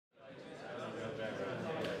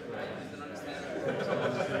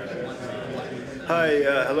Hi,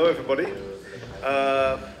 hello everybody.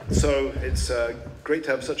 So it's great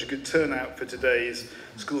to have such a good turnout for today's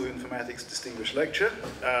School of Informatics Distinguished Lecture.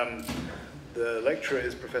 The lecturer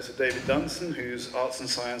is Professor David Dunson, who's Arts and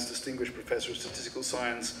Science Distinguished Professor of Statistical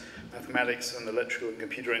Science, Mathematics and Electrical and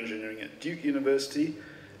Computer Engineering at Duke University.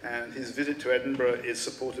 And his visit to Edinburgh is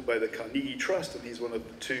supported by the Carnegie Trust, and he's one of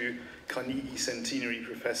the 2 Carnegie Centenary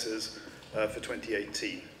Professors for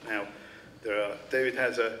 2018. Now, David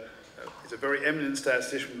is a very eminent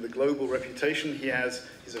statistician with a global reputation.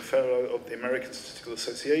 He's a fellow of the American Statistical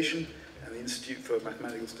Association and the Institute for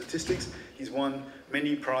Mathematical Statistics. He's won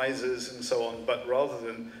many prizes and so on, but rather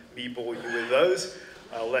than me bore you with those,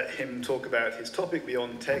 I'll let him talk about his topic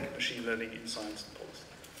beyond tech, machine learning in science and policy.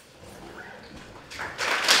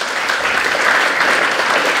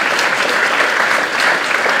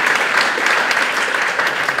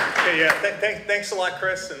 Yeah, thanks a lot,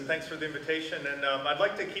 Chris, and thanks for the invitation. And I'd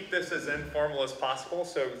like to keep this as informal as possible,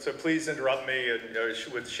 so please interrupt me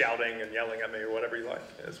with shouting and yelling at me or whatever you like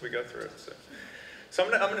as we go through it. So I'm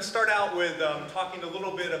going to start out with talking a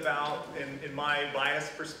little bit about, in my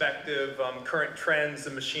biased perspective, current trends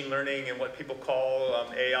in machine learning and what people call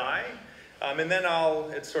AI. And then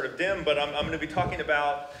it's sort of dim, but I'm going to be talking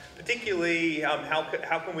about particularly how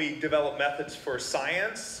can we develop methods for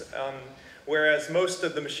science, whereas most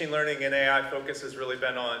of the machine learning and AI focus has really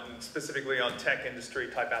been specifically on tech industry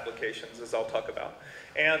type applications, as I'll talk about,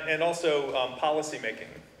 and also policy making,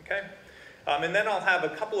 okay? And then I'll have a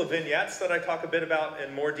couple of vignettes that I talk a bit about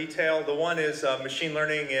in more detail. The one is machine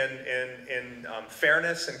learning in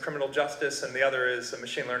fairness and criminal justice, and the other is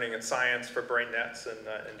machine learning in science for brain nets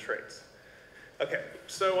and traits. Okay,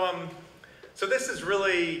 so this is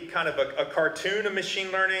really kind of a cartoon of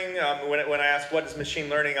machine learning. When I ask what is machine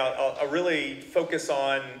learning, I'll really focus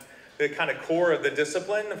on the kind of core of the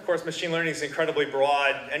discipline. Of course, machine learning is incredibly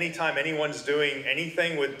broad. Anytime anyone's doing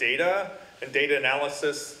anything with data and data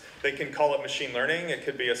analysis, they can call it machine learning. It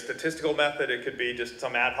could be a statistical method. It could be just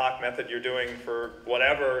some ad hoc method you're doing for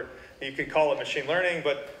whatever. You could call it machine learning,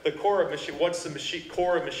 but the core of what's the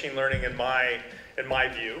core of machine learning in my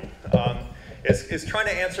view? Is trying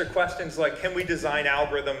to answer questions like, can we design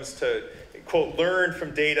algorithms to, quote, learn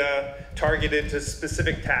from data targeted to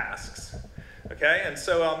specific tasks? Okay, and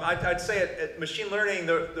so I'd say at machine learning,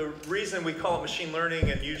 the reason we call it machine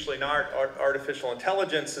learning and usually not artificial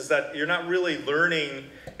intelligence is that you're not really learning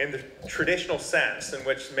in the traditional sense in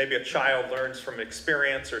which maybe a child learns from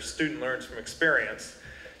experience or a student learns from experience.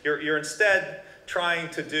 You're instead trying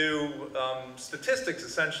to do statistics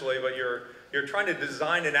essentially, but you're trying to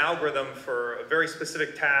design an algorithm for a very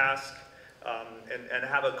specific task and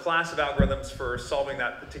have a class of algorithms for solving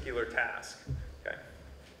that particular task. Okay.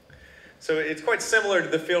 So it's quite similar to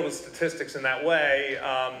the field of statistics in that way,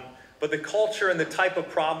 but the culture and the type of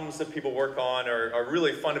problems that people work on are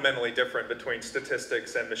really fundamentally different between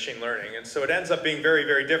statistics and machine learning. And so it ends up being very,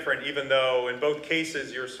 very different, even though in both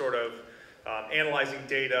cases you're sort of analyzing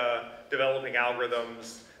data, developing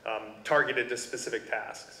algorithms targeted to specific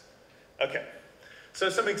tasks. Okay,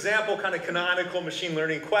 so some example kind of canonical machine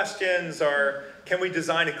learning questions are, can we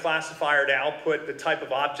design a classifier to output the type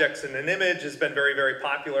of objects in an image has been very, very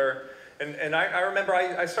popular. And I remember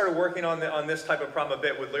I started working on this type of problem a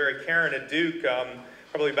bit with Larry Karen at Duke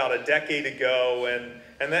probably about a decade ago.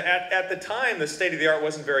 And at the time, the state of the art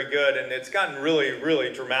wasn't very good, and it's gotten really,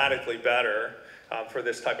 really dramatically better. For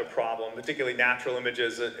this type of problem, particularly natural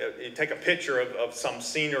images. You take a picture of some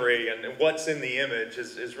scenery and what's in the image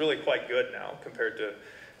is really quite good now compared to,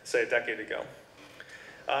 say, a decade ago.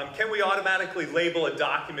 Can we automatically label a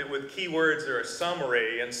document with keywords or a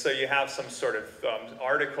summary? And so you have some sort of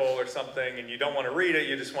article or something and you don't want to read it,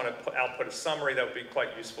 you just want to output a summary that would be quite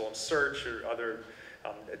useful in search or other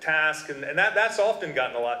tasks. And that's often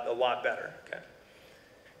gotten a lot better. Okay.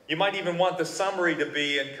 You might even want the summary to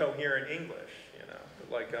be in coherent English.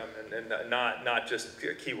 And not just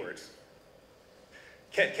keywords.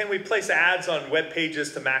 Can we place ads on web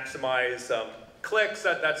pages to maximize clicks?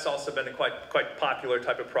 That's also been a quite popular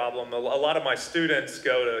type of problem. A lot of my students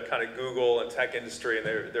go to kind of Google and tech industry, and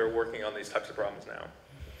they're working on these types of problems now.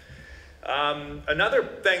 Another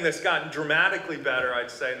thing that's gotten dramatically better,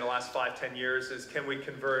 I'd say, in the last 5–10 years is, can we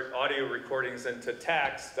convert audio recordings into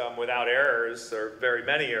text without errors or very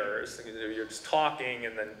many errors? You're just talking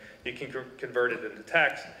and then you can convert it into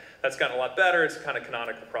text. That's gotten a lot better. It's a kind of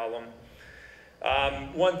canonical problem.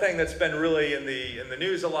 One thing that's been really in the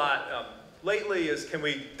news a lot lately is, can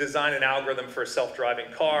we design an algorithm for a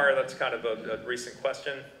self-driving car? That's kind of a recent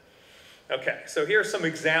question. Okay, so here's some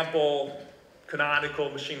example canonical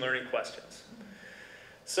machine learning questions.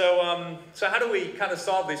 So how do we kind of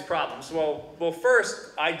solve these problems? Well,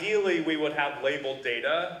 first, ideally, we would have labeled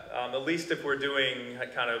data, at least if we're doing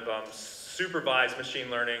kind of supervised machine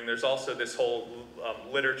learning. There's also this whole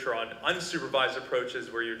literature on unsupervised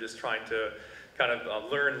approaches where you're just trying to kind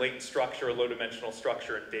of learn latent structure, low-dimensional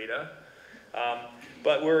structure in data.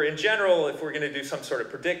 But in general, if we're going to do some sort of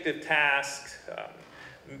predictive task,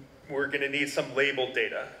 we're going to need some labeled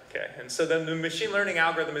data. Okay, and so then the machine learning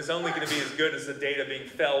algorithm is only going to be as good as the data being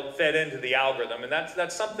fed into the algorithm. And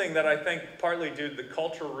that's something that I think partly due to the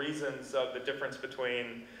cultural reasons of the difference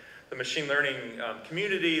between the machine learning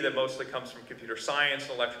community that mostly comes from computer science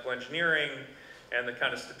and electrical engineering, and the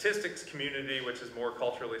kind of statistics community, which is more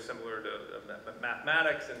culturally similar to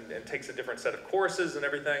mathematics and takes a different set of courses and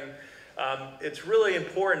everything. It's really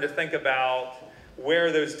important to think about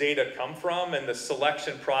where those data come from and the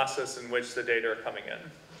selection process in which the data are coming in.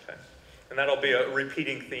 Okay? And that'll be a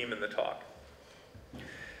repeating theme in the talk.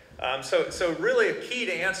 So really a key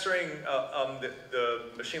to answering the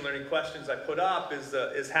machine learning questions I put up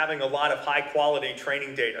is having a lot of high quality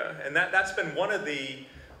training data. And that's been one of the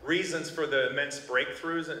reasons for the immense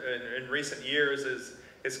breakthroughs in recent years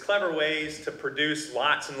is clever ways to produce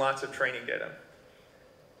lots and lots of training data.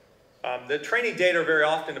 The training data are very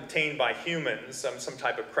often obtained by humans, some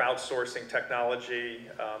type of crowdsourcing technology.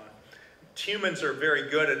 Humans are very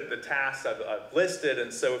good at the tasks I've listed,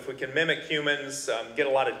 and so if we can mimic humans, get a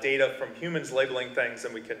lot of data from humans labeling things,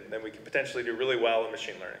 then we can potentially do really well in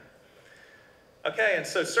machine learning. Okay, and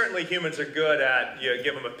so certainly humans are good at,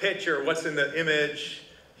 give them a picture, what's in the image.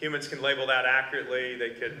 Humans can label that accurately.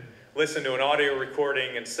 They could listen to an audio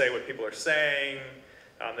recording and say what people are saying.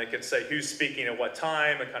 They could say who's speaking at what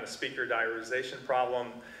time, a kind of speaker diarization problem.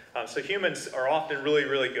 So humans are often really,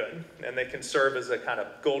 really good, and they can serve as a kind of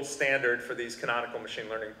gold standard for these canonical machine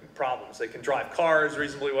learning problems. They can drive cars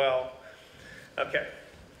reasonably well. Okay,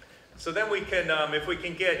 so then we can, if we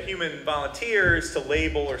can get human volunteers to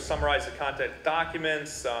label or summarize the content of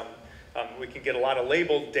documents, we can get a lot of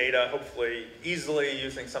labeled data, hopefully easily,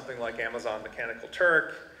 using something like Amazon Mechanical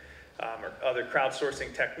Turk or other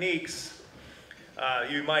crowdsourcing techniques.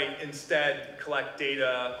 You might instead collect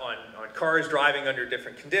data on cars driving under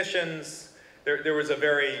different conditions. There was a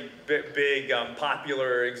very big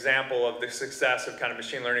popular example of the success of kind of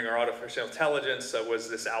machine learning or artificial intelligence was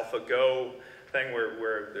this AlphaGo thing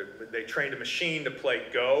where they trained a machine to play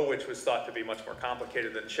Go, which was thought to be much more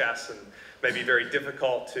complicated than chess and maybe very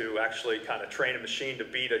difficult to actually kind of train a machine to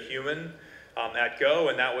beat a human at Go,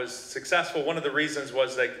 and that was successful. One of the reasons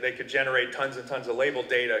was they could generate tons and tons of labeled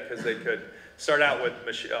data because they could start out with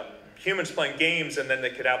humans playing games, and then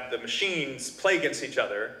they could have the machines play against each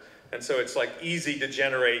other. And so it's like easy to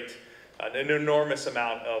generate an enormous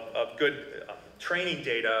amount of good training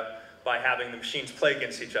data by having the machines play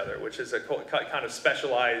against each other, which is a kind of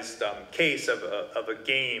specialized case of a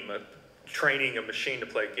game, training a machine to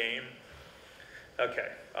play a game. Okay.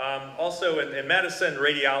 Also in medicine,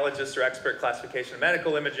 radiologists are expert classification of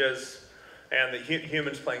medical images, and the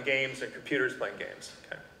humans playing games and computers playing games.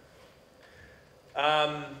 Okay.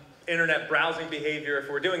 Internet browsing behavior. If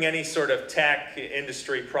we're doing any sort of tech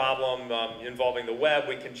industry problem involving the web,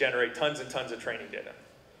 we can generate tons and tons of training data.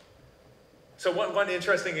 So one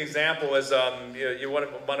interesting example is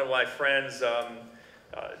one of my friends,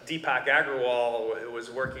 Deepak Agrawal,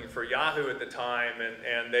 was working for Yahoo at the time,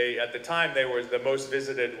 and at the time they were the most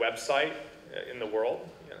visited website in the world,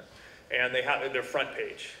 and they had their front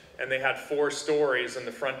page, and they had 4 stories on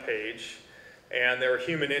the front page. And there are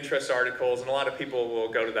human interest articles, and a lot of people will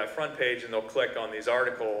go to that front page and they'll click on these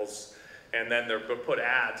articles, and then they'll put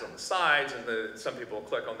ads on the sides, and some people will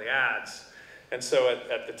click on the ads. And so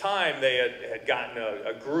at the time, they had gotten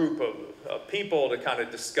a group of people to kind of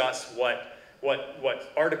discuss what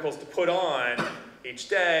articles to put on each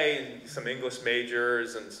day, some English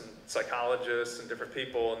majors and some psychologists and different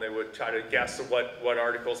people, and they would try to guess what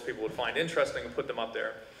articles people would find interesting and put them up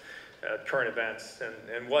there. Current events.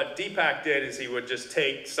 And what Deepak did is he would just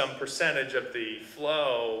take some percentage of the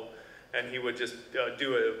flow, and he would just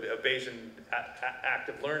do a Bayesian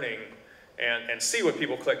active learning and see what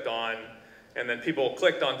people clicked on. And then people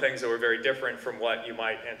clicked on things that were very different from what you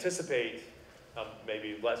might anticipate,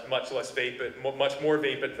 maybe much more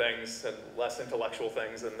vapid things and less intellectual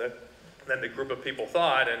things than the group of people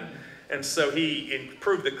thought. And so he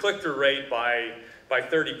improved the click-through rate by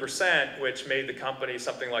 30%, which made the company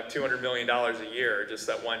something like $200 million a year, just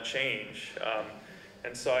that one change.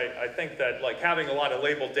 And so I think that like having a lot of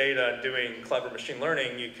labeled data and doing clever machine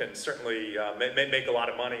learning, you can certainly make a lot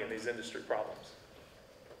of money in these industry problems.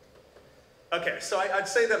 Okay, so I'd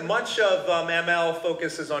say that much of ML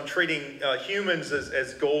focuses on treating humans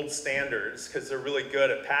as gold standards because they're really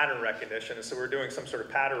good at pattern recognition. And so we're doing some sort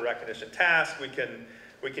of pattern recognition task. We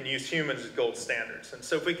can use humans as gold standards. And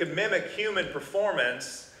so if we can mimic human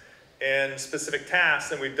performance in specific tasks,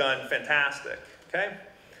 then we've done fantastic. Okay,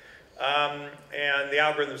 and the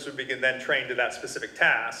algorithms would be then trained to that specific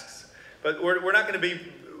tasks. But we're not going to be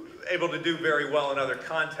able to do very well in other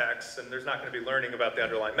contexts, and there's not going to be learning about the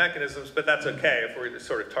underlying mechanisms, but that's okay if we're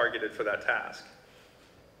sort of targeted for that task.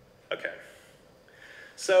 Okay.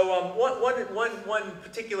 So one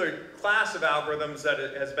particular class of algorithms that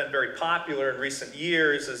has been very popular in recent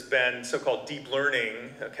years has been so-called deep learning,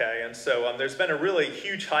 okay? And so there's been a really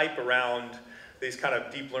huge hype around these kind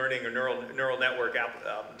of deep learning or neural network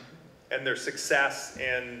and their success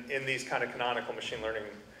in these kind of canonical machine learning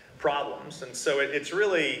problems. And so it's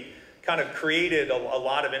really kind of created a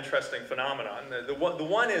lot of interesting phenomenon. The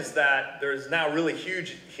one is that there's now really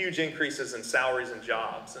huge increases in salaries and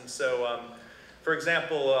jobs. And so, for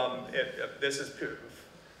example, this is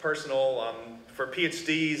personal, for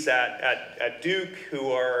PhDs at Duke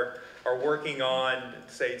who are working on,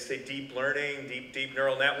 say deep learning, deep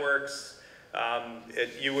neural networks,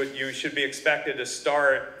 you should be expected to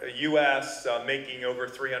start US making over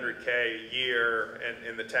 300K a year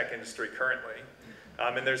in the tech industry currently.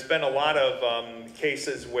 And there's been a lot of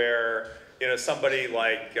cases where somebody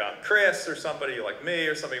like Chris or somebody like me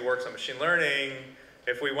or somebody who works on machine learning,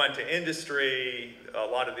 if we went to industry, a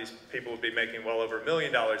lot of these people would be making well over $1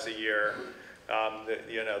 million a year.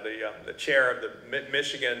 The chair of the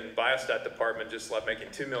Michigan Biostat department just left making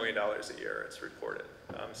 $2 million a year, it's reported.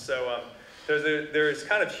 There's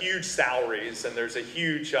kind of huge salaries, and there's a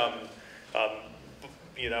huge,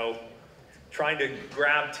 trying to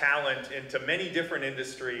grab talent into many different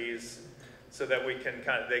industries so that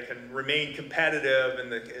they can remain competitive,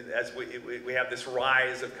 and as we have this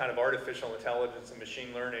rise of kind of artificial intelligence and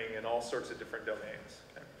machine learning in all sorts of different domains.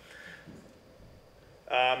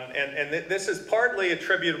 Okay. This is partly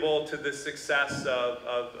attributable to the success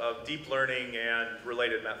of deep learning and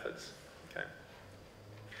related methods. Okay.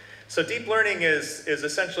 So deep learning is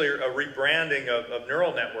essentially a rebranding of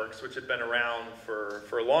neural networks, which have been around for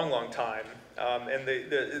a long time. And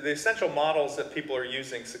the essential models that people are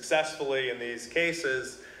using successfully in these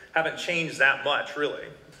cases haven't changed that much, really.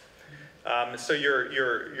 So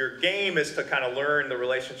your game is to kind of learn the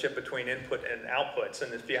relationship between input and outputs.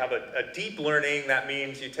 And if you have a deep learning, that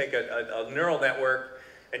means you take a neural network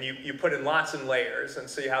and you put in lots of layers. And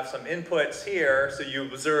so you have some inputs here, so you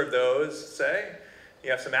observe those, say. You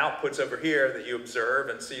have some outputs over here that you observe,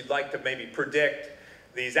 and so you'd like to maybe predict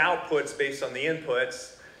these outputs based on the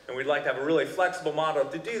inputs, and we'd like to have a really flexible model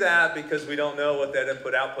to do that because we don't know what that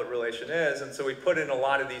input-output relation is, and so we put in a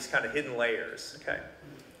lot of these kind of hidden layers, okay?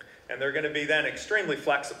 And they're going to be then extremely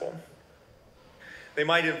flexible. They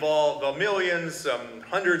might involve millions,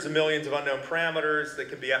 hundreds of millions of unknown parameters that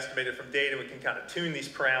can be estimated from data. We can kind of tune these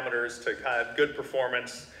parameters to kind of good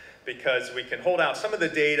performance because we can hold out some of the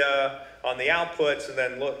data on the outputs and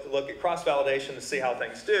then look at cross-validation to see how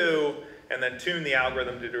things do, and then tune the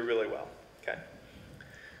algorithm to do really well. Okay.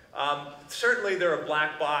 Certainly there are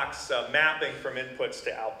black box mapping from inputs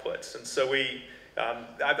to outputs, and so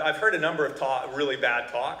I've heard a number of really bad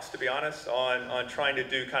talks, to be honest, on trying to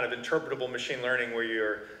do kind of interpretable machine learning where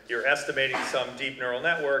you're estimating some deep neural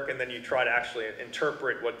network and then you try to actually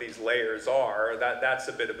interpret what these layers are. That's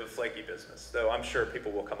a bit of a flaky business, though I'm sure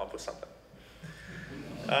people will come up with something.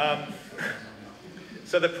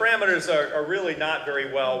 So the parameters are really not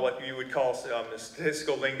very well what you would call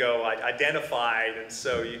statistical lingo identified, and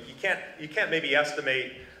so you can't maybe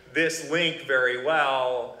estimate this link very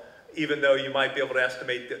well, even though you might be able to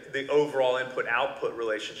estimate the overall input-output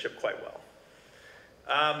relationship quite well.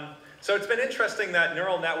 So it's been interesting that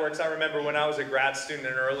neural networks, I remember when I was a grad student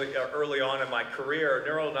and early on in my career,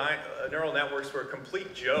 neural networks were a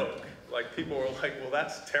complete joke. Like people were like, well,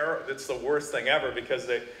 that's terrible, that's the worst thing ever, because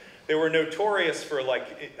they were notorious for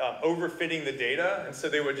like overfitting the data, and so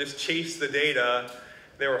they would just chase the data.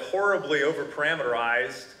 They were horribly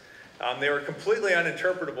over-parameterized. They were completely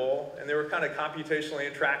uninterpretable, and they were kind of computationally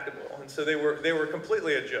intractable, and so they were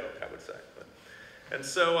completely a joke, I would say. And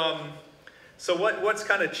so, what's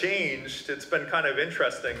kind of changed? It's been kind of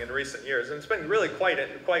interesting in recent years, and it's been really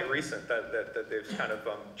quite recent that they've kind of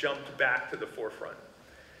jumped back to the forefront.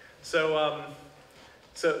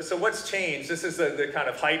 So what's changed? This is the kind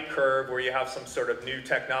of hype curve where you have some sort of new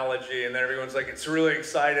technology, and then everyone's like, it's really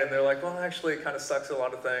exciting. And they're like, well, actually, it kind of sucks a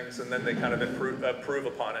lot of things, and then they kind of improve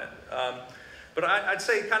upon it. But I'd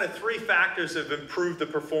say kind of 3 factors have improved the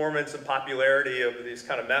performance and popularity of these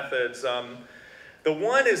kind of methods. The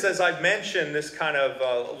one is, as I've mentioned, this kind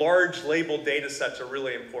of large labeled data sets are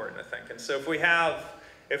really important, I think. And so if we have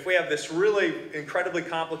this really incredibly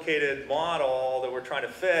complicated model that we're trying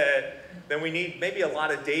to fit, then we need maybe a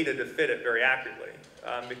lot of data to fit it very accurately.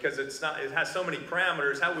 Because it has so many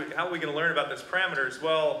parameters. How are we going to learn about those parameters?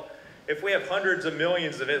 Well, if we have hundreds of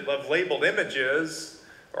millions of labeled images,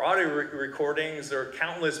 or audio recordings, or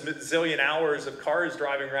countless zillion hours of cars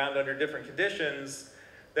driving around under different conditions,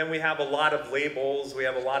 then we have a lot of labels, we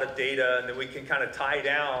have a lot of data, and then we can kind of tie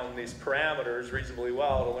down these parameters reasonably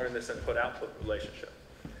well to learn this input-output relationship.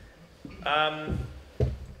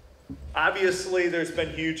 Obviously, there's been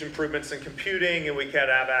huge improvements in computing, and we can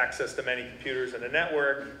have access to many computers in a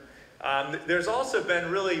network. There's also been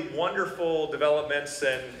really wonderful developments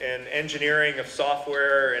in engineering of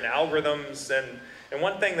software and algorithms. And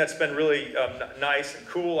one thing that's been really nice and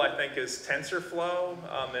cool, I think, is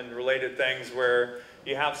TensorFlow and related things where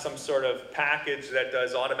you have some sort of package that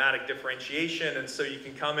does automatic differentiation. And so you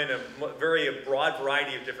can come in a broad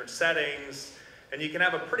variety of different settings. And you can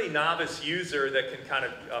have a pretty novice user that can kind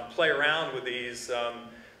of play around with these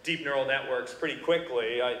deep neural networks pretty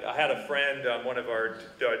quickly. I had a friend, one of our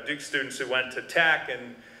Duke students who went to tech,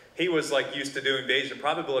 and he was like used to doing Bayesian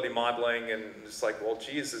probability modeling, and it's like, well,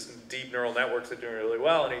 geez, this deep neural networks are doing really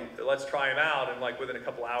well, and let's try them out. And like within a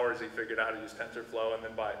couple hours, he figured out how to use TensorFlow, and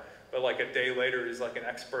then but like a day later, he's like an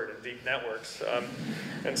expert in deep networks.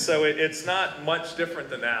 And so it's not much different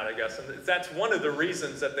than that, I guess. And that's one of the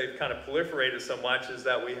reasons that they've kind of proliferated so much, is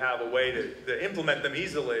that we have a way to implement them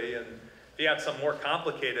easily. And if you have some more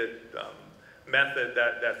complicated method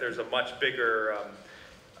that there's a much bigger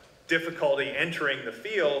difficulty entering the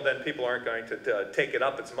field, then people aren't going to take it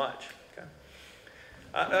up as much.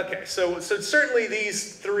 Okay, so certainly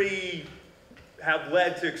these three have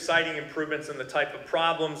led to exciting improvements in the type of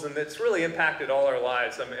problems, and it's really impacted all our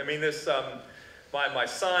lives. I mean this, my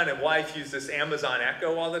son and wife use this Amazon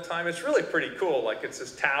Echo all the time. It's really pretty cool. Like, it's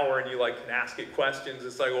this tower, and you like can ask it questions.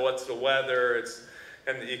 It's like, well, what's the weather?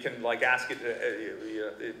 And you can like ask it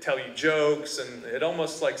to tell you jokes, and it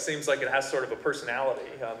almost like seems like it has sort of a personality.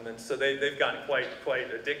 And so they've gotten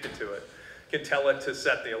quite addicted to it. You can tell it to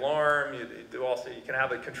set the alarm. You can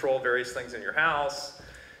have it control various things in your house.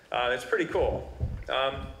 It's pretty cool.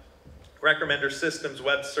 Recommender systems,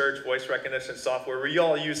 web search, voice recognition software, we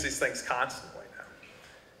all use these things constantly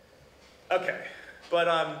now. Okay,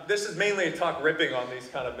 but this is mainly a talk ripping on these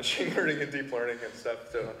kind of machine learning and deep learning and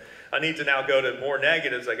stuff. So I need to now go to more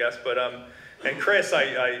negatives, I guess. But and Chris,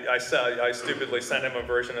 I stupidly sent him a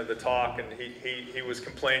version of the talk, and he was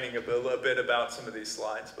complaining a bit about some of these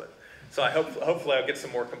slides. But so hopefully I'll get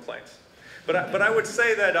some more complaints. But I would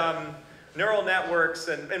say that neural networks,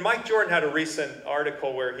 and Mike Jordan had a recent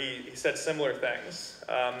article where he said similar things.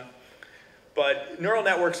 But neural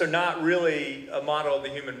networks are not really a model of the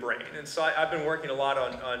human brain. And so I've been working a lot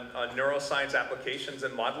on neuroscience applications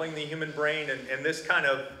and modeling the human brain, and this kind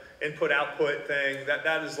of input-output thing,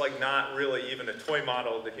 that is like not really even a toy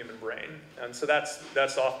model of the human brain. And so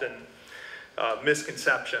that's often a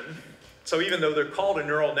misconception. So even though they're called a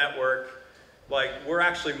neural network, like we're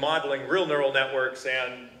actually modeling real neural networks,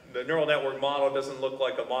 and the neural network model doesn't look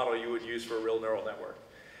like a model you would use for a real neural network.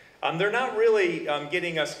 They're not really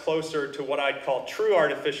getting us closer to what I'd call true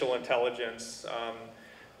artificial intelligence.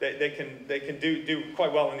 They can do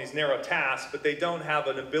quite well in these narrow tasks, but they don't have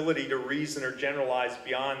an ability to reason or generalize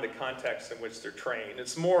beyond the context in which they're trained.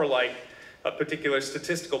 It's more like a particular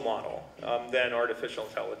statistical model than artificial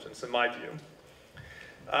intelligence, in my view.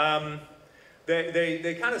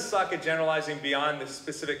 They kind of suck at generalizing beyond the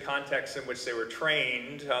specific context in which they were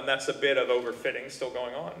trained. That's a bit of overfitting still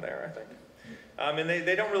going on there, I think. And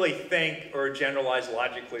they don't really think or generalize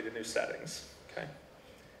logically to new settings. Okay.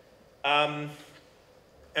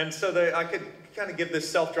 And so I could kind of give this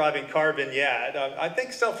self-driving car vignette. I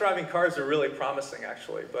think self-driving cars are really promising,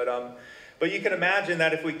 actually. But you can imagine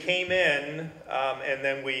that if we came in and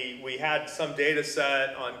then we had some data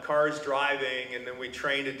set on cars driving, and then we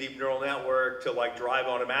trained a deep neural network to like drive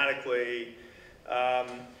automatically,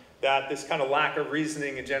 that this kind of lack of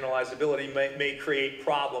reasoning and generalizability may create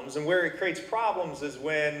problems. And where it creates problems is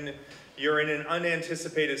when you're in an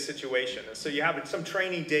unanticipated situation. And so you have some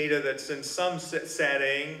training data that's in some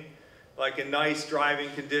setting, like in nice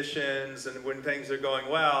driving conditions and when things are going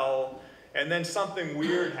well, and then something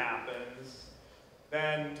weird happens.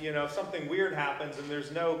 Then, if something weird happens and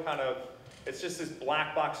there's no kind of, it's just this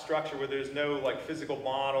black box structure where there's no like physical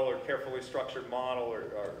model or carefully structured model or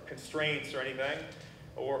constraints or anything,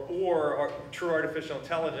 or true artificial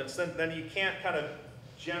intelligence, then you can't kind of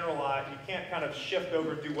generalize, you can't kind of shift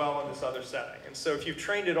over and do well in this other setting. And so if you've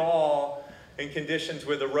trained it all in conditions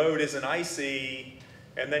where the road isn't icy,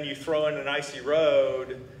 and then you throw in an icy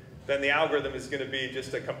road, then the algorithm is going to be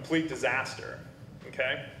just a complete disaster,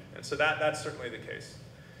 okay? And so that's certainly the case.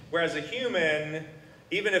 Whereas a human,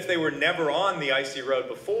 even if they were never on the icy road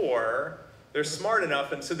before, they're smart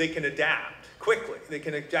enough, and so they can adapt quickly. They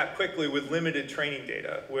can adapt quickly with limited training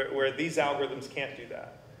data, where these algorithms can't do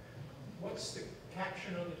that. What's the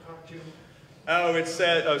caption on the cartoon? Oh, it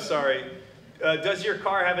said, oh, sorry. Does your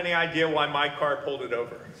car have any idea why my car pulled it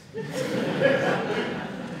over?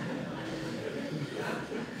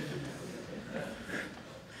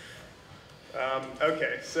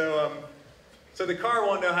 Okay, so the car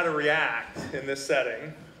won't know how to react in this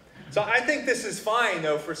setting. So I think this is fine,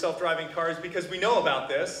 though, for self-driving cars because we know about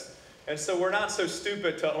this. And so we're not so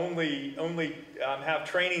stupid to only have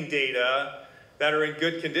training data that are in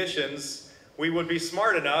good conditions. We would be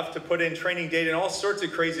smart enough to put in training data in all sorts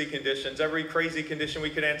of crazy conditions, every crazy condition we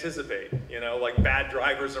could anticipate. You know, like bad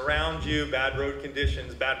drivers around you, bad road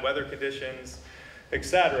conditions, bad weather conditions,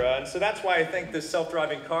 etc. And so that's why I think this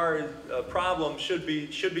self-driving car problem should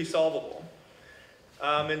be solvable.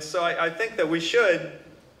 And so I think that we should,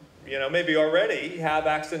 you know, maybe already have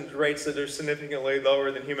accident rates that are significantly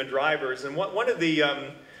lower than human drivers. And one of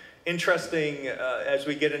the interesting, as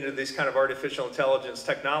we get into this kind of artificial intelligence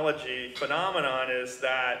technology phenomenon, is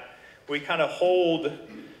that we kind of hold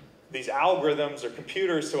these algorithms or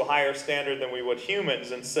computers to a higher standard than we would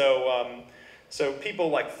humans. And so, so people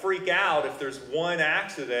like freak out if there's one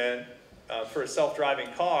accident for a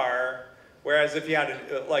self-driving car. Whereas if you had,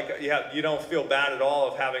 you don't feel bad at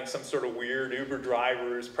all of having some sort of weird Uber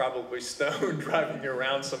driver who's probably stoned driving you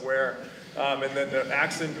around somewhere, and then the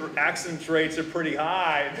accident rates are pretty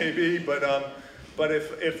high, maybe. But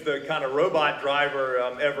if the kind of robot driver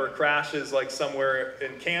ever crashes like somewhere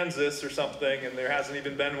in Kansas or something, and there hasn't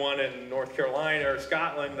even been one in North Carolina or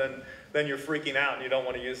Scotland, then you're freaking out and you don't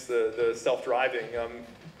want to use the self-driving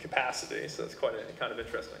capacity. So it's quite kind of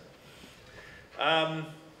interesting.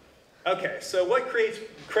 Okay, so what creates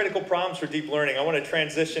critical problems for deep learning? I want to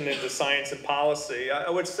transition into science and policy. I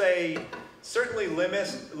would say certainly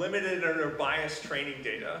limited or biased training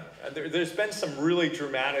data. There's been some really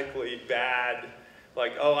dramatically bad,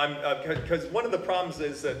 like, because one of the problems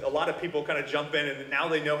is that a lot of people kind of jump in and now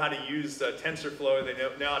they know how to use TensorFlow, they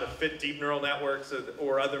know how to fit deep neural networks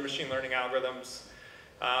or other machine learning algorithms.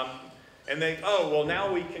 And they, oh, well,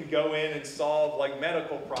 now we can go in and solve like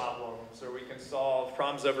medical problems, or we can solve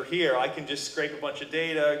problems over here. I can just scrape a bunch of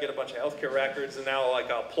data, get a bunch of healthcare records, and now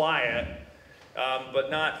like I'll apply it,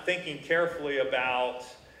 but not thinking carefully about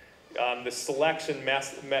the selection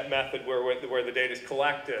method where the data is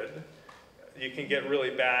collected. You can get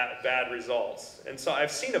really bad results. And so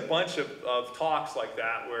I've seen a bunch of talks like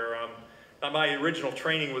that where my original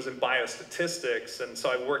training was in biostatistics, and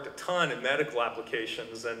so I worked a ton in medical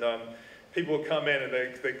applications, and people would come in and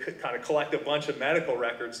they kind of collect a bunch of medical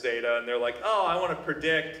records data, and they're like, oh, I want to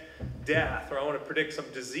predict death, or I want to predict some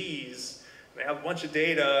disease. And they have a bunch of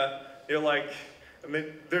data. You're like, I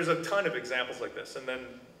mean, there's a ton of examples like this. And then,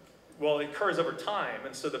 well, it occurs over time.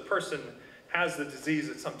 And so the person has the disease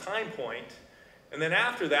at some time point. And then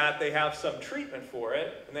after that, they have some treatment for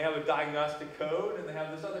it. And they have a diagnostic code, and they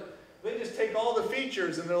have this other. They just take all the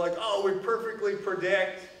features, and they're like, oh, we perfectly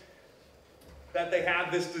predict that they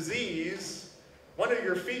have this disease. One of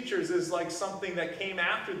your features is like something that came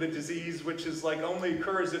after the disease, which is like only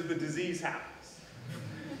occurs if the disease happens.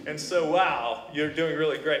 And so, wow, you're doing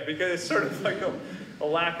really great, because it's sort of like a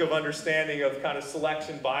lack of understanding of kind of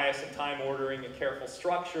selection bias and time ordering and careful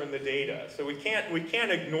structure in the data. So we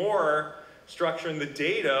can't ignore structure in the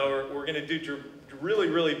data, or we're going to do really,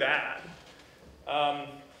 really bad.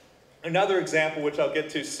 Another example, which I'll get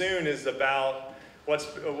to soon, is about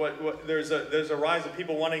there's a rise of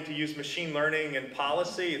people wanting to use machine learning in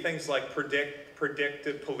policy, things like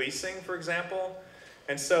predictive policing, for example.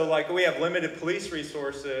 And so, like, we have limited police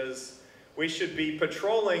resources. We should be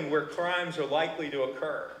patrolling where crimes are likely to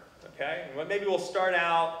occur. Okay, and maybe we'll start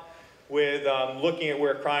out with looking at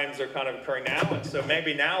where crimes are kind of occurring now. And so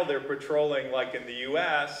maybe now they're patrolling, like in the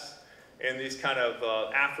U.S., in these kind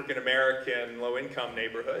of African-American low-income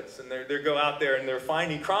neighborhoods, and they go out there and they're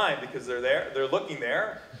finding crime because they're looking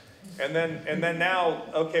there, and then now,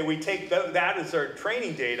 okay, we take that as our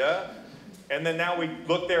training data, and then now we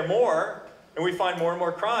look there more, and we find more and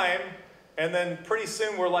more crime, and then pretty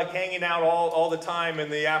soon we're like hanging out all the time in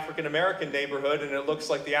the African-American neighborhood, and it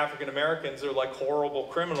looks like the African-Americans are like horrible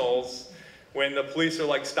criminals when the police are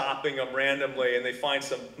like stopping them randomly and they find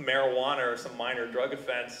some marijuana or some minor drug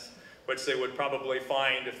offense. which they would probably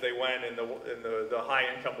find if they went in the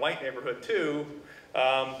high-income white neighborhood too.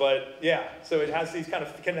 But yeah, so it has these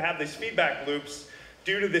can have these feedback loops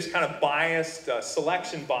due to this kind of biased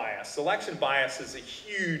selection bias. Selection bias is a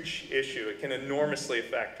huge issue. It can enormously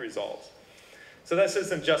affect results. So this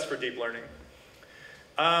isn't just for deep learning.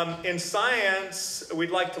 In science,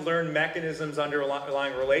 we'd like to learn mechanisms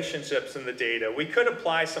underlying relationships in the data. We could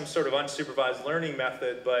apply some sort of unsupervised learning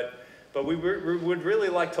method, but we would really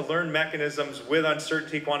like to learn mechanisms with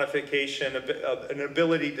uncertainty quantification, an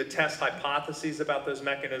ability to test hypotheses about those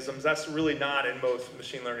mechanisms. That's really not in most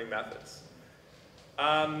machine learning methods.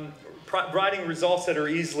 Providing results that are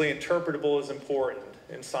easily interpretable is important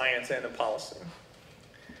in science and in policy.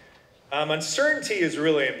 Uncertainty is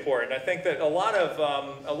really important. I think that a lot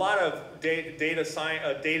of data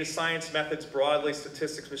science methods broadly,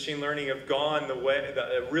 statistics, machine learning, have gone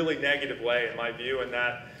a really negative way, in my view, in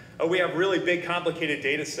that we have really big, complicated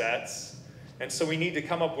data sets, and so we need to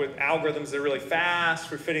come up with algorithms that are really fast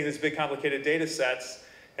for fitting these big, complicated data sets,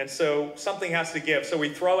 and so something has to give. So we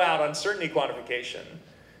throw out uncertainty quantification.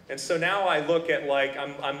 And so now I look at, like,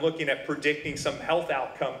 I'm looking at predicting some health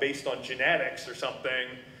outcome based on genetics or something,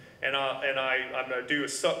 and I'm going to do a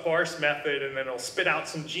sparse method, and then it'll spit out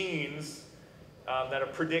some genes that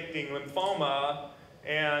are predicting lymphoma,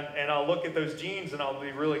 and I'll look at those genes and I'll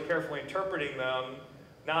be really carefully interpreting them,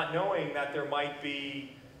 not knowing that there might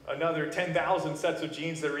be another 10,000 sets of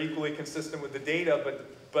genes that are equally consistent with the data,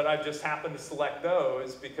 but I just happen to select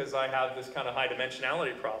those because I have this kind of high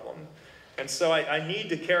dimensionality problem. And so I need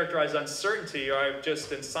to characterize uncertainty, or I've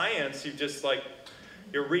just, in science,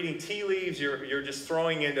 you're reading tea leaves, you're just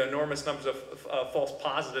throwing into enormous numbers of false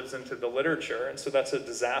positives into the literature, and so that's a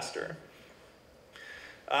disaster.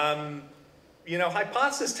 You know,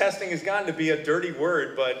 hypothesis testing has gotten to be a dirty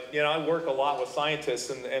word, but you know, I work a lot with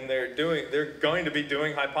scientists, and they're going to be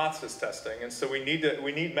doing hypothesis testing, and so we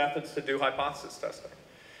need methods to do hypothesis testing.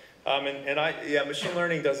 Machine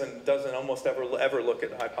learning doesn't almost ever look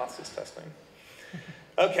at hypothesis testing.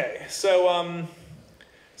 Okay, so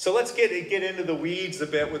let's get into the weeds a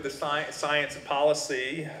bit with the science and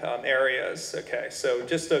policy areas. Okay, so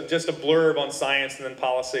just a blurb on science and then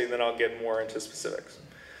policy, and then I'll get more into specifics.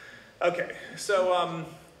 Okay, so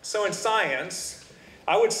in science,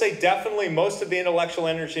 I would say definitely most of the intellectual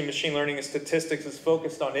energy in machine learning and statistics is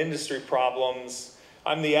focused on industry problems.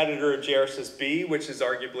 I'm the editor of JRSSB, which is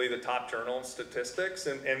arguably the top journal in statistics,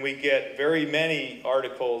 and we get very many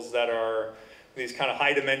articles that are these kind of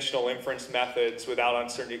high-dimensional inference methods without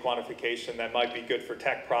uncertainty quantification that might be good for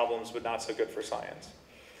tech problems, but not so good for science.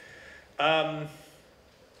 The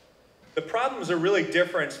problems are really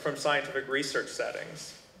different from scientific research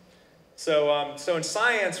settings. So in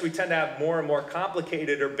science, we tend to have more and more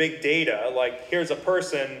complicated or big data. Like, here's a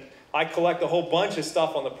person. I collect a whole bunch of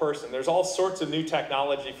stuff on the person. There's all sorts of new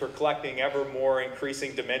technology for collecting ever more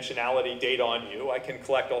increasing dimensionality data on you. I can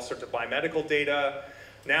collect all sorts of biomedical data.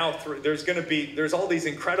 Now there's all these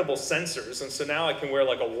incredible sensors, and so now I can wear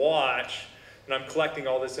like a watch, and I'm collecting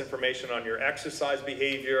all this information on your exercise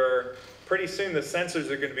behavior. Pretty soon the sensors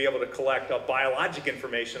are going to be able to collect biologic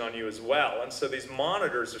information on you as well. And so these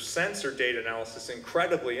monitors or sensor data analysis is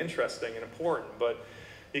incredibly interesting and important, but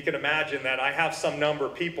you can imagine that I have some number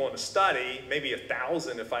of people in a study, maybe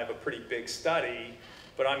 1,000 if I have a pretty big study,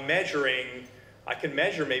 but I can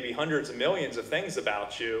measure maybe hundreds of millions of things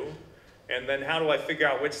about you, and then how do I figure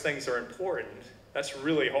out which things are important? That's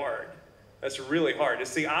really hard. That's really hard.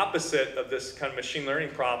 It's the opposite of this kind of machine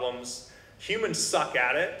learning problems. Humans suck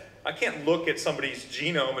at it. I can't look at somebody's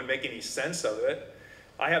genome and make any sense of it.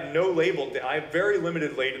 I have no labeled data. I have very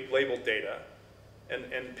limited labeled data.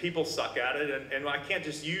 And people suck at it, and I can't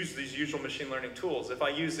just use these usual machine learning tools. If I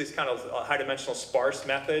use these kind of high-dimensional sparse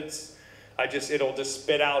methods, it'll just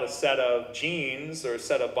spit out a set of genes or a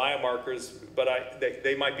set of biomarkers, but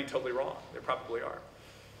they might be totally wrong. They probably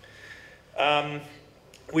are.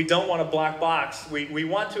 We don't want a black box. We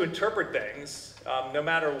want to interpret things. No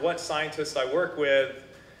matter what scientist I work with,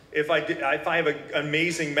 if I have an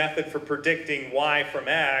amazing method for predicting Y from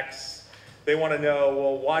X, they want to know,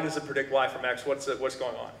 well, why does it predict Y from X? What's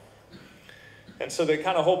going on? And so the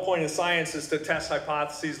kind of whole point of science is to test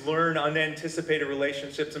hypotheses, learn unanticipated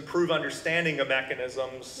relationships, improve understanding of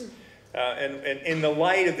mechanisms, and in the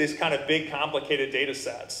light of these kind of big, complicated data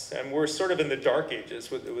sets. And we're sort of in the dark ages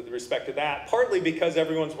with respect to that, partly because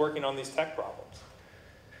everyone's working on these tech problems.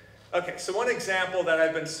 Okay, so one example that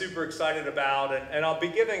I've been super excited about, and I'll be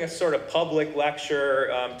giving a sort of public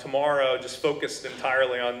lecture tomorrow, just focused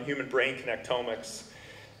entirely on human brain connectomics,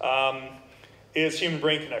 is human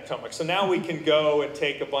brain connectomics. So now we can go and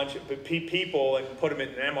take a bunch of people and put them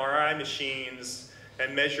in MRI machines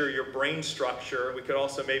and measure your brain structure. We could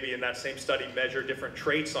also maybe in that same study measure different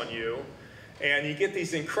traits on you. And you get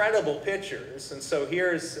these incredible pictures. And so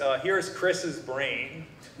here's Chris's brain,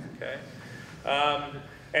 okay?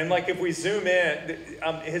 And like if we zoom in,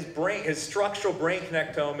 his structural brain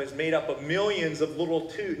connectome is made up of millions of little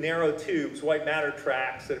narrow tubes, white matter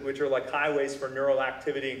tracts, which are like highways for neural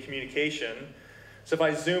activity and communication. So if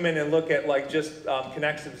I zoom in and look at like just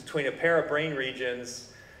connections between a pair of brain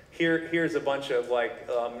regions, here's a bunch of like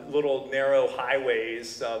little narrow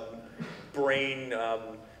highways, brain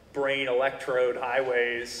electrode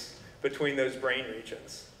highways between those brain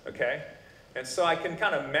regions, okay? And so I can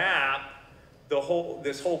kind of map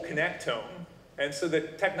this whole connectome. And so the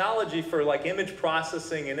technology for like image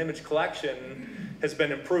processing and image collection has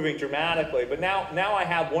been improving dramatically. But now I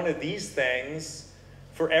have one of these things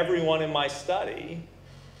for everyone in my study.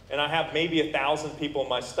 And I have maybe 1,000 people in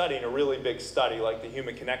my study in a really big study like the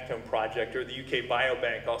Human Connectome Project, or the UK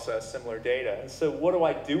Biobank also has similar data. And so what do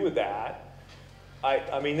I do with that?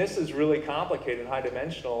 I mean, this is really complicated and high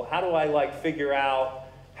dimensional. How do I like figure out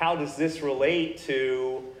how does this relate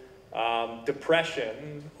to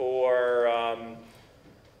depression or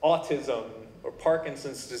autism or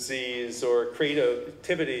Parkinson's disease or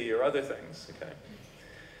creativity or other things,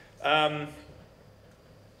 okay?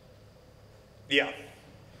 Yeah,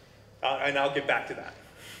 and I'll get back to that.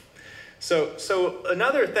 So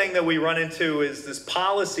another thing that we run into is this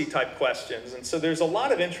policy type questions. And so there's a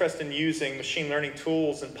lot of interest in using machine learning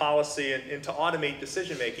tools and policy and to automate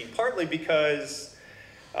decision making, partly because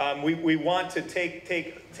we want to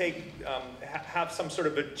have some sort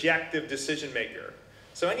of objective decision maker.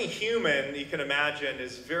 So any human, you can imagine,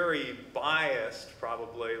 is very biased,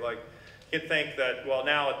 probably. Like, you'd think that, well,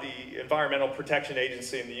 now at the Environmental Protection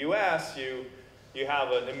Agency in the US, you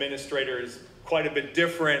have an administrator who's quite a bit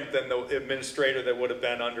different than the administrator that would have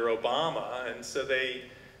been under Obama. And so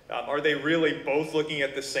are they really both looking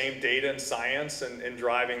at the same data and science and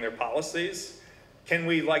driving their policies? Can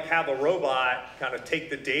we like have a robot kind of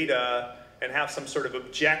take the data and have some sort of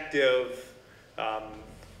objective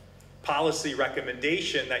policy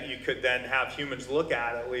recommendation that you could then have humans look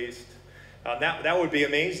at least? That would be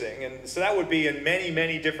amazing. And so that would be in many,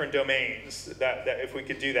 many different domains that if we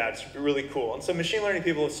could do that. It's really cool. And so machine learning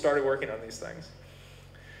people have started working on these things.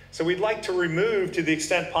 So we'd like to remove, to the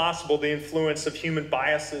extent possible, the influence of human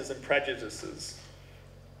biases and prejudices.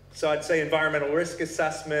 So I'd say environmental risk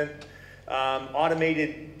assessment,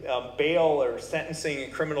 automated bail or sentencing in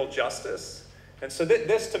criminal justice. And so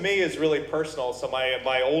this to me is really personal. So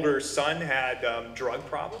my older son had drug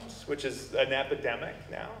problems, which is an epidemic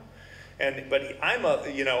now. But I'm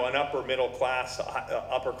an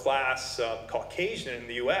upper class Caucasian in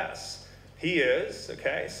the U.S. He is,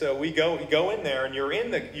 okay. So we go in there, and you're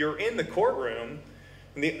in the courtroom,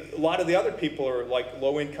 and a lot of the other people are like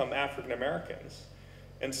low-income African Americans.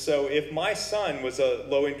 And so if my son was a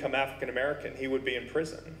low-income African American, he would be in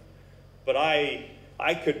prison. But I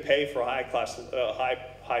could pay for a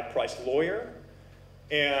high-priced lawyer,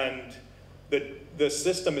 and the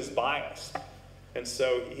system is biased. And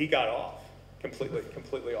so he got off,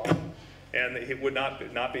 completely off. And it would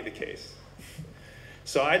not be the case.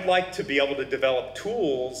 So I'd like to be able to develop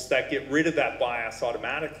tools that get rid of that bias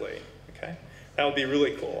automatically, okay? That would be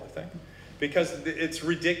really cool, I think. Because it's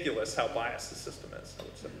ridiculous how biased the system is, I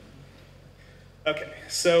would say. Okay,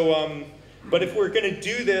 so, but if we're gonna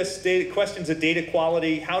do this, questions of data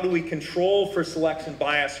quality, how do we control for selection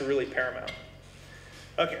bias are really paramount.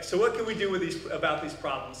 Okay, so what can we do with about these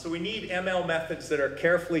problems? So we need ML methods that are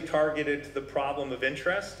carefully targeted to the problem of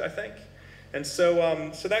interest, I think. And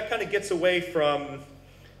so, so that kind of gets away from,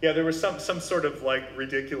 yeah, there was some sort of like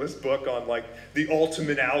ridiculous book on like the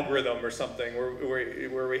ultimate algorithm or something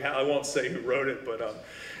where we have, I won't say who wrote it, but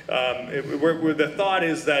where the thought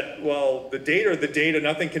is that, well, the data,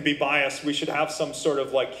 nothing can be biased. We should have some sort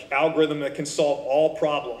of like algorithm that can solve all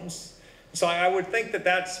problems. So I would think that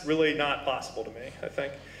that's really not possible to me,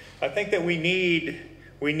 I think that we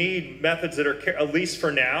need methods that are, at least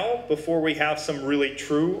for now, before we have some really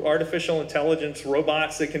true artificial intelligence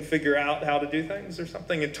robots that can figure out how to do things or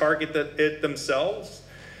something and target it themselves.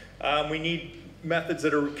 We need methods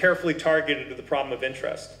that are carefully targeted to the problem of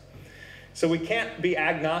interest. So we can't be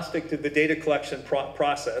agnostic to the data collection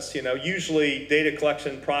process. You know, usually data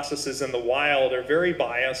collection processes in the wild are very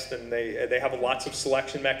biased, and they have lots of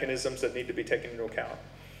selection mechanisms that need to be taken into account.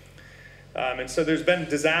 And so there's been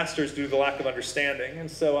disasters due to the lack of understanding. And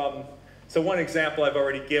so, so one example I've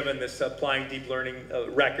already given, this applying deep learning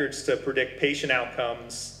records to predict patient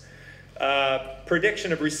outcomes.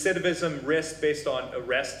 Prediction of recidivism risk based on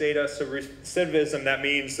arrest data. So recidivism, that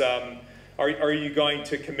means are you going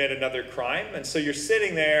to commit another crime? And so you're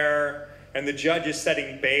sitting there, and the judge is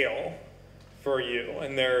setting bail for you.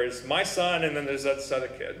 And there's my son, and then there's this other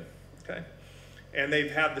kid, okay? And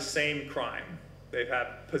they've had the same crime. They've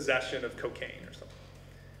had possession of cocaine or something.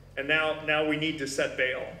 And now we need to set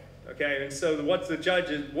bail, okay? And so what the judge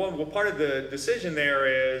is, well, part of the decision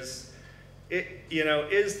there is,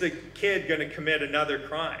 is the kid going to commit another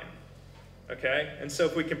crime? Okay, and so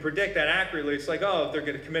if we can predict that accurately, it's like, oh, if they're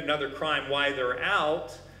going to commit another crime while they're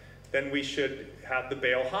out, then we should have the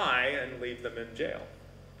bail high and leave them in jail.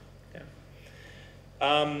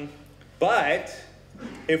 Yeah. But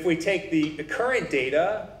if we take the current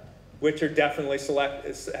data, which are definitely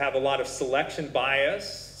have a lot of selection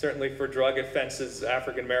bias, certainly for drug offenses,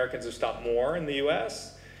 African Americans are stopped more in the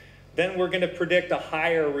US, then we're going to predict a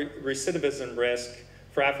higher recidivism risk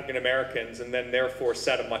for African Americans, and then therefore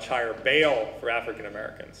set a much higher bail for African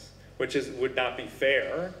Americans, which would not be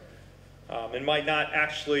fair, and might not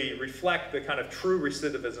actually reflect the kind of true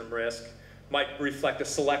recidivism risk, might reflect a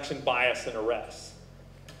selection bias in arrests.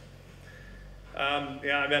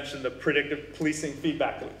 I mentioned the predictive policing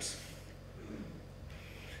feedback loops.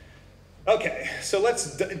 Okay, so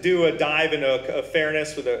let's do a dive into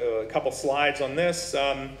fairness with a couple slides on this.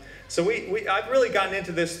 So I've really gotten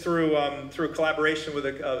into this through a collaboration with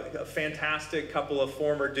a fantastic couple of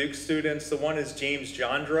former Duke students. The one is James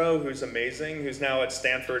Jandro, who's amazing, who's now at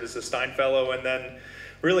Stanford as a Stein Fellow, and then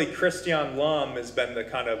really Christian Lum has been the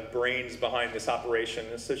kind of brains behind this operation.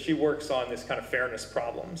 And so she works on this kind of fairness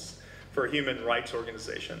problems for a human rights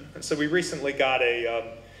organization. And so we recently got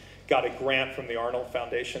a grant from the Arnold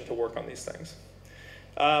Foundation to work on these things.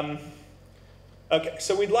 Okay,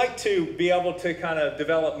 so we'd like to be able to kind of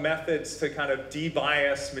develop methods to kind of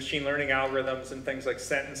de-bias machine learning algorithms and things like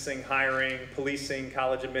sentencing, hiring, policing,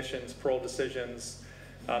 college admissions, parole decisions,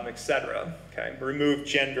 et cetera. Okay, remove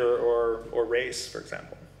gender or race, for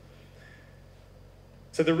example.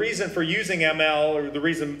 So the reason for using ML, or the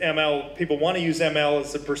reason people want to use ML,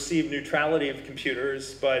 is the perceived neutrality of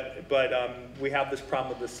computers, but we have this problem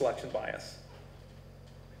with the selection bias.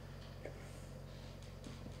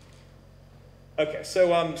 Okay,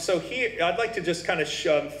 so here, I'd like to just kind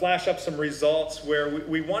of flash up some results where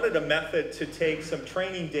we wanted a method to take some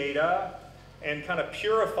training data and kind of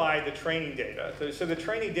purify the training data. So the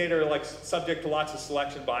training data are like subject to lots of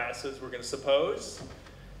selection biases, we're going to suppose.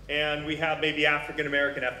 And we have maybe African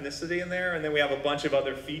American ethnicity in there, and then we have a bunch of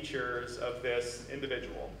other features of this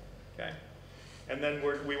individual, okay? And then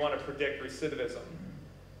we want to predict recidivism.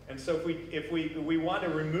 And so if we want to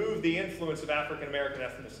remove the influence of African American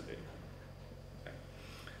ethnicity.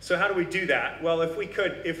 So how do we do that? Well, if we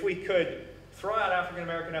could throw out African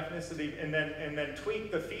American ethnicity and then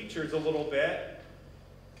tweak the features a little bit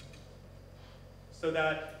so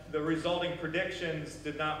that the resulting predictions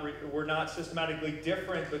were not systematically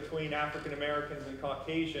different between African Americans and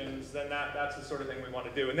Caucasians, then that's the sort of thing we want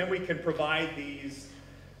to do. And then we can provide these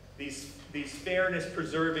fairness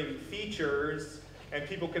preserving features, and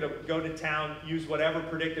people could go to town, use whatever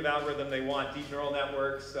predictive algorithm they want, deep neural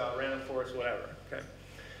networks, random forest, whatever. Okay.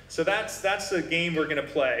 So that's the game we're going to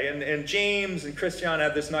play. And James and Christian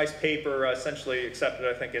had this nice paper, essentially accepted,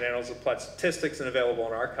 I think, in Annals of Applied Statistics and available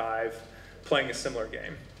in archive, playing a similar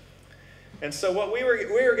game. And so what we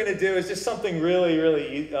were going to do is just something really,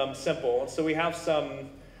 really simple. So we have some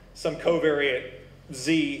covariate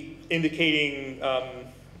Z indicating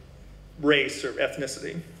race or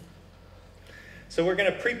ethnicity. So we're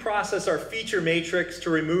going to pre-process our feature matrix to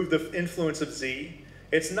remove the influence of Z.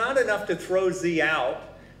 It's not enough to throw Z out,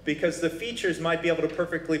 because the features might be able to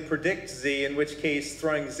perfectly predict Z, in which case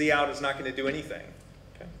throwing Z out is not going to do anything.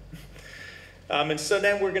 Okay. And so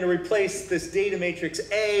then we're going to replace this data matrix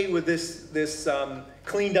A with this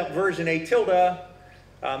cleaned up version A tilde,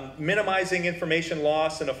 minimizing information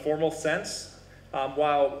loss in a formal sense,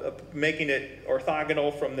 while making it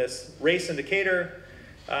orthogonal from this race indicator.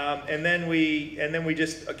 And then we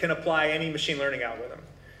just can apply any machine learning algorithm.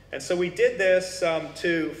 And so we did this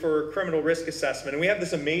for criminal risk assessment. And we have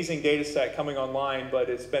this amazing data set coming online, but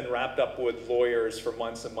it's been wrapped up with lawyers for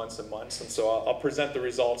months and months and months. And so I'll present the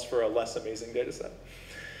results for a less amazing data set.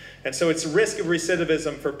 And so it's risk of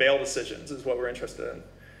recidivism for bail decisions is what we're interested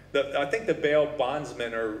in. I think the bail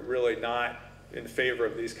bondsmen are really not in favor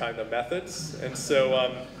of these kind of methods. And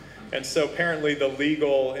so apparently the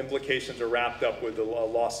legal implications are wrapped up with the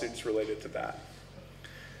lawsuits related to that.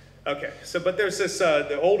 Okay, but there's this,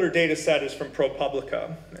 the older data set is from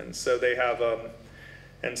ProPublica, and so they have,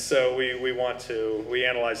 and so we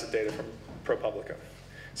analyze the data from ProPublica.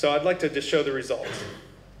 So I'd like to just show the results.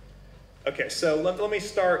 Okay, so let me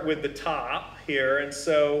start with the top here, and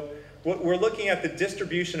so we're looking at the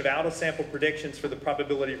distribution of out-of-sample predictions for the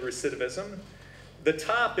probability of recidivism. The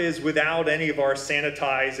top is without any of our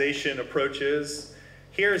sanitization approaches.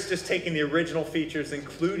 Here is just taking the original features,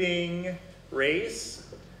 including race.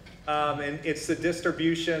 And it's the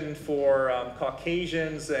distribution for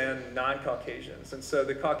Caucasians and non-Caucasians. And so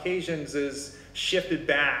the Caucasians is shifted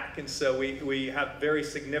back. And so we have very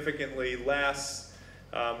significantly less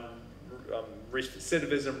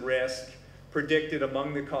recidivism risk predicted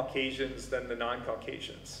among the Caucasians than the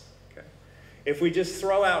non-Caucasians. Okay. If we just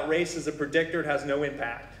throw out race as a predictor, it has no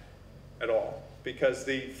impact at all, because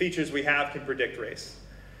the features we have can predict race.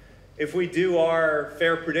 If we do our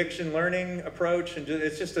fair prediction learning approach, and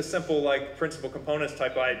it's just a simple like principal components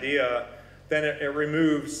type idea, then it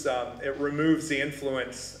removes the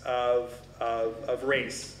influence of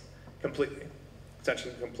race completely,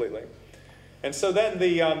 essentially completely. And so then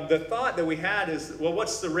the thought that we had is, well,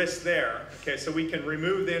 what's the risk there? Okay, so we can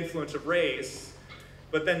remove the influence of race,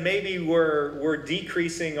 but then maybe we're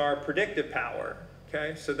decreasing our predictive power.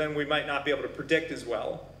 Okay, so then we might not be able to predict as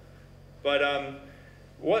well. But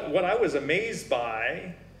what I was amazed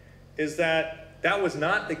by is that was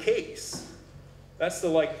not the case. That's the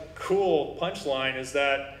like cool punchline, is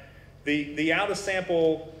that the out of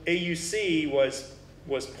sample AUC was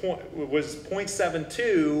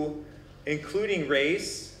 0.72, including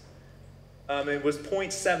race. It was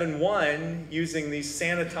 0.71 using these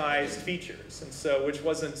sanitized features, and so which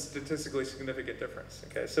wasn't statistically significant difference.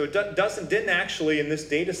 Okay, so it didn't actually, in this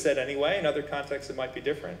data set anyway, in other contexts it might be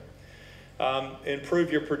different,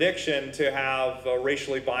 improve your prediction to have a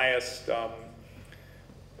racially biased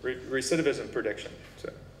recidivism prediction.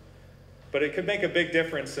 So, but it could make a big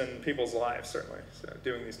difference in people's lives, certainly, so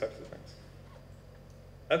doing these types of things.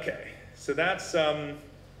 Okay, so that's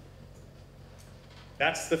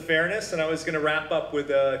the fairness, and I was going to wrap up with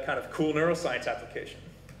a kind of cool neuroscience application.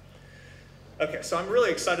 Okay, so I'm really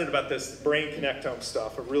excited about this brain connectome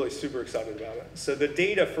stuff. I'm really super excited about it. So the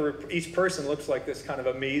data for each person looks like this kind of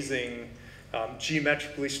amazing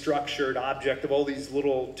geometrically structured object of all these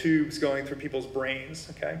little tubes going through people's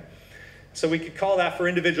brains, okay? So we could call that, for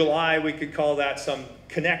individual eye, we could call that some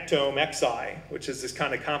connectome XI, which is this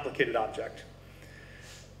kind of complicated object.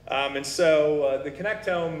 And so the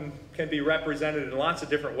connectome can be represented in lots of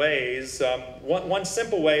different ways. One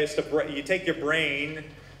simple way is you take your brain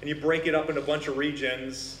and you break it up into a bunch of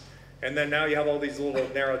regions, and then now you have all these little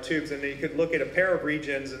narrow tubes, and then you could look at a pair of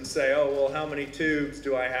regions and say, oh, well, how many tubes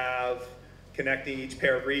do I have connecting each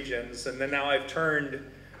pair of regions? And then now I've turned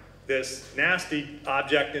this nasty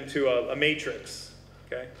object into a matrix,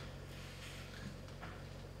 okay?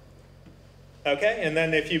 Okay, and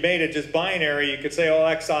then if you made it just binary, you could say, oh,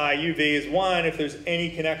 xi uv is 1 if there's any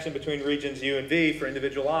connection between regions u and v for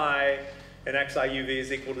individual I, and xi uv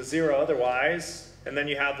is equal to 0 otherwise, and then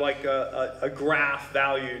you have like a graph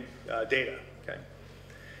valued data, okay?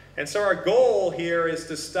 And so our goal here is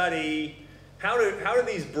to study how do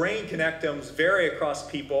these brain connectomes vary across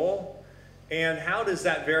people, and how does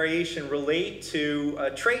that variation relate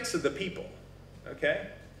to traits of the people, okay?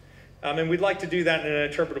 And we'd like to do that in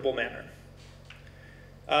an interpretable manner.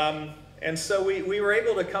 And so we were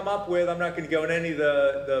able to come up with, I'm not going to go into any of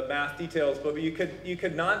the math details, but you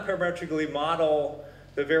could non-parametrically model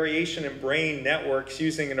the variation in brain networks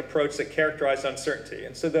using an approach that characterized uncertainty.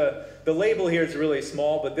 And so the label here is really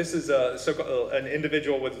small, but this is an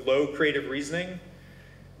individual with low creative reasoning,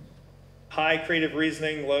 high creative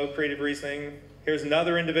reasoning, low creative reasoning. Here's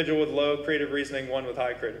another individual with low creative reasoning, one with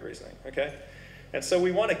high creative reasoning, okay? And so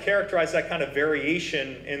we want to characterize that kind of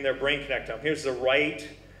variation in their brain connectome. Here's the right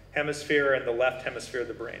hemisphere and the left hemisphere of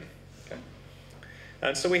the brain. Okay.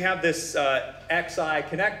 And so we have this XI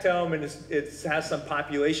connectome, and it has some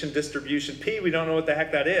population distribution P. We don't know what the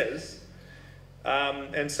heck that is.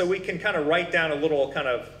 And so we can kind of write down a little kind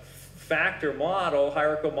of factor model,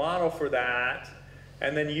 hierarchical model for that,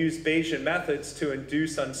 and then use Bayesian methods to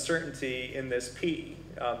induce uncertainty in this P,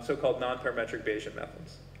 so-called non-parametric Bayesian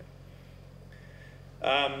methods.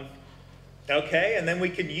 Okay, and then we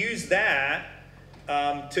can use that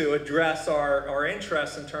to address our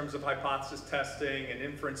interests in terms of hypothesis testing and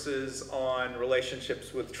inferences on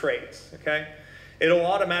relationships with traits, okay? It'll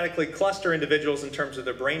automatically cluster individuals in terms of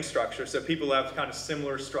their brain structure, so people who have kind of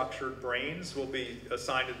similar structured brains will be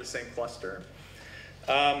assigned to the same cluster.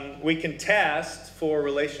 We can test for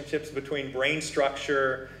relationships between brain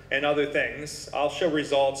structure and other things. I'll show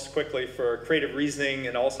results quickly for creative reasoning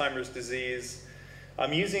and Alzheimer's disease.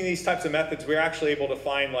 Using these types of methods, we're actually able to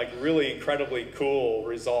find like really incredibly cool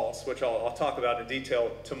results, which I'll talk about in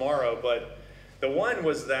detail tomorrow. But the one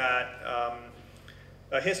was that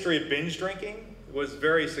a history of binge drinking was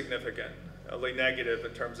very significant. negative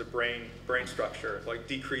in terms of brain structure, like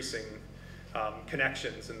decreasing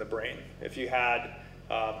connections in the brain. If you had,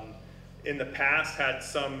 in the past, had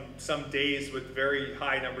some days with very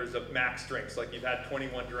high numbers of max drinks, like you've had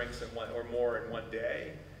 21 drinks in or more in one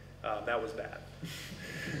day, that was bad.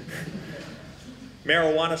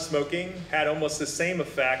 Marijuana smoking had almost the same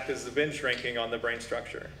effect as the binge drinking on the brain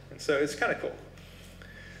structure. And so it's kind of cool.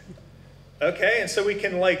 Okay, and so we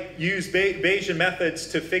can like use Bayesian methods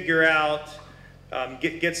to figure out,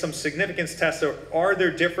 get some significance tests. Are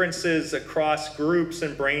there differences across groups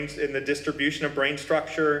and brains in the distribution of brain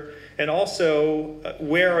structure? And also,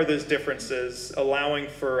 where are those differences, allowing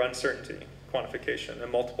for uncertainty, quantification,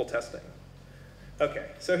 and multiple testing? Okay,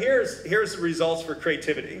 so here's the results for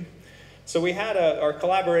creativity. So we had our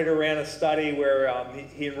collaborator ran a study where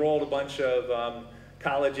he enrolled a bunch of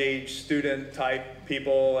college-age student-type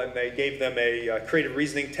people, and they gave them a creative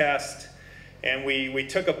reasoning test. And we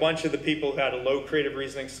took a bunch of the people who had a low creative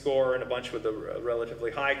reasoning score and a bunch with a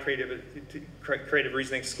relatively high creative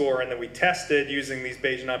reasoning score, and then we tested using these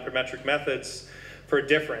Bayesian nonparametric methods for a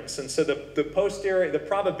difference. And so the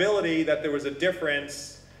probability that there was a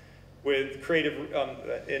difference with creative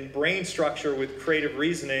in brain structure with creative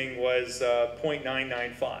reasoning was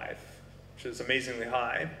 0.995, which is amazingly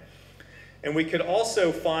high. And we could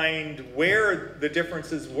also find where the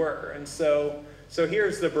differences were. And so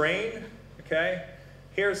here's the brain. Okay,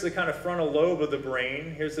 here's the kind of frontal lobe of the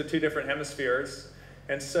brain. Here's the two different hemispheres.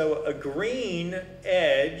 And so a green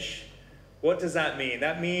edge, what does that mean?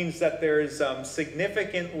 That means that there's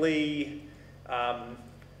significantly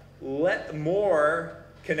more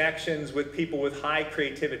connections with people with high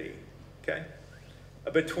creativity, okay,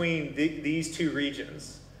 between these two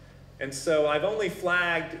regions. And so I've only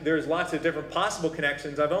flagged, there's lots of different possible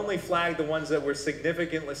connections. I've only flagged the ones that were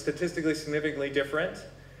statistically significantly different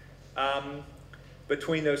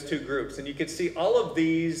between those two groups. And you can see all of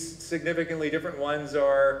these significantly different ones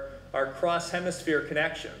are cross-hemisphere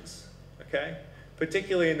connections, okay?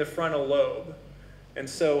 Particularly in the frontal lobe. And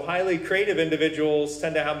so highly creative individuals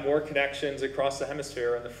tend to have more connections across the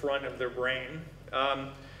hemisphere in the front of their brain.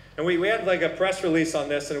 And we had like a press release on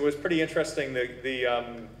this, and it was pretty interesting.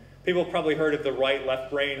 People have probably heard of the right-left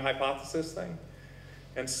brain hypothesis thing.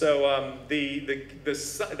 And so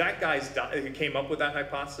that guy who came up with that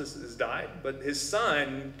hypothesis has died, but his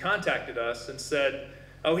son contacted us and said,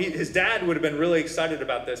 oh, his dad would have been really excited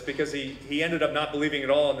about this because he ended up not believing at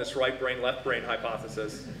all in this right brain, left brain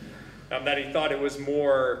hypothesis, that he thought it was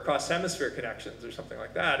more cross-hemisphere connections or something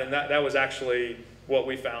like that. And that was actually what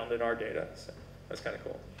we found in our data. So that's kind of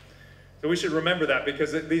cool. So we should remember that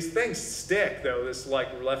because these things stick, though, this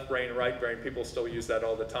like left brain, right brain, people still use that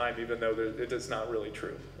all the time, even though it is not really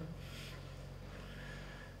true.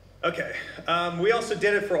 Okay, we also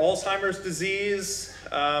did it for Alzheimer's disease.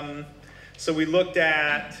 So we looked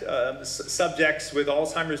at subjects with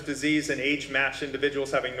Alzheimer's disease and age-matched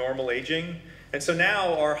individuals having normal aging. And so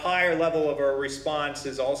now our higher level of our response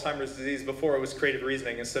is Alzheimer's disease. Before it was creative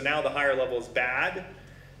reasoning. And so now the higher level is bad.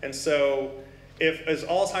 And so as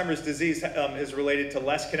Alzheimer's disease is related to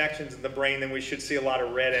less connections in the brain, then we should see a lot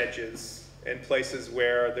of red edges in places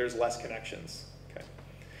where there's less connections. Okay.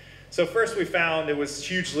 So first we found it was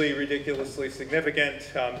hugely, ridiculously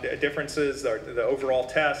significant differences, the overall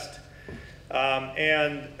test.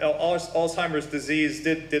 And Alzheimer's disease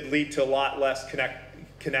did lead to a lot less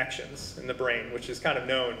connections in the brain, which is kind of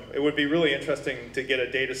known. It would be really interesting to get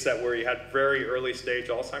a data set where you had very early stage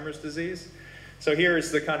Alzheimer's disease. So here's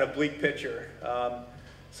the kind of bleak picture.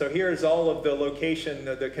 So here's all of the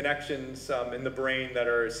the connections in the brain that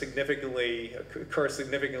are occur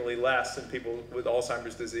significantly less in people with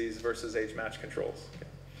Alzheimer's disease versus age-matched controls.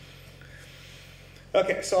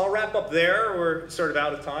 Okay, so I'll wrap up there. We're sort of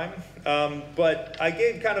out of time. But I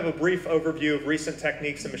gave kind of a brief overview of recent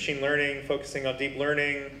techniques in machine learning, focusing on deep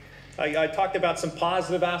learning. I talked about some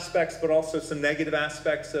positive aspects, but also some negative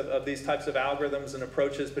aspects of these types of algorithms and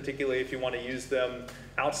approaches, particularly if you want to use them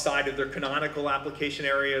outside of their canonical application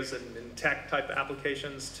areas and tech type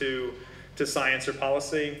applications to science or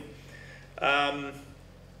policy.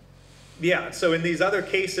 Yeah, so in these other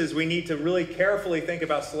cases, we need to really carefully think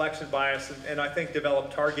about selection bias and I think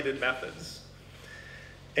develop targeted methods.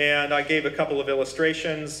 And I gave a couple of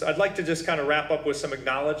illustrations. I'd like to just kind of wrap up with some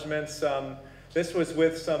acknowledgments. This was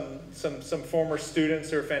with some former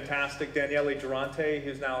students who are fantastic. Daniele Durante,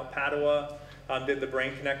 who's now at Padua, did the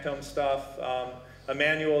brain connectome stuff.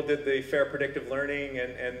 Emmanuel did the fair predictive learning,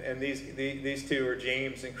 and these two are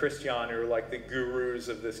James and Christian, who are like the gurus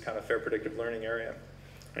of this kind of fair predictive learning area.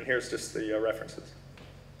 And here's just the references.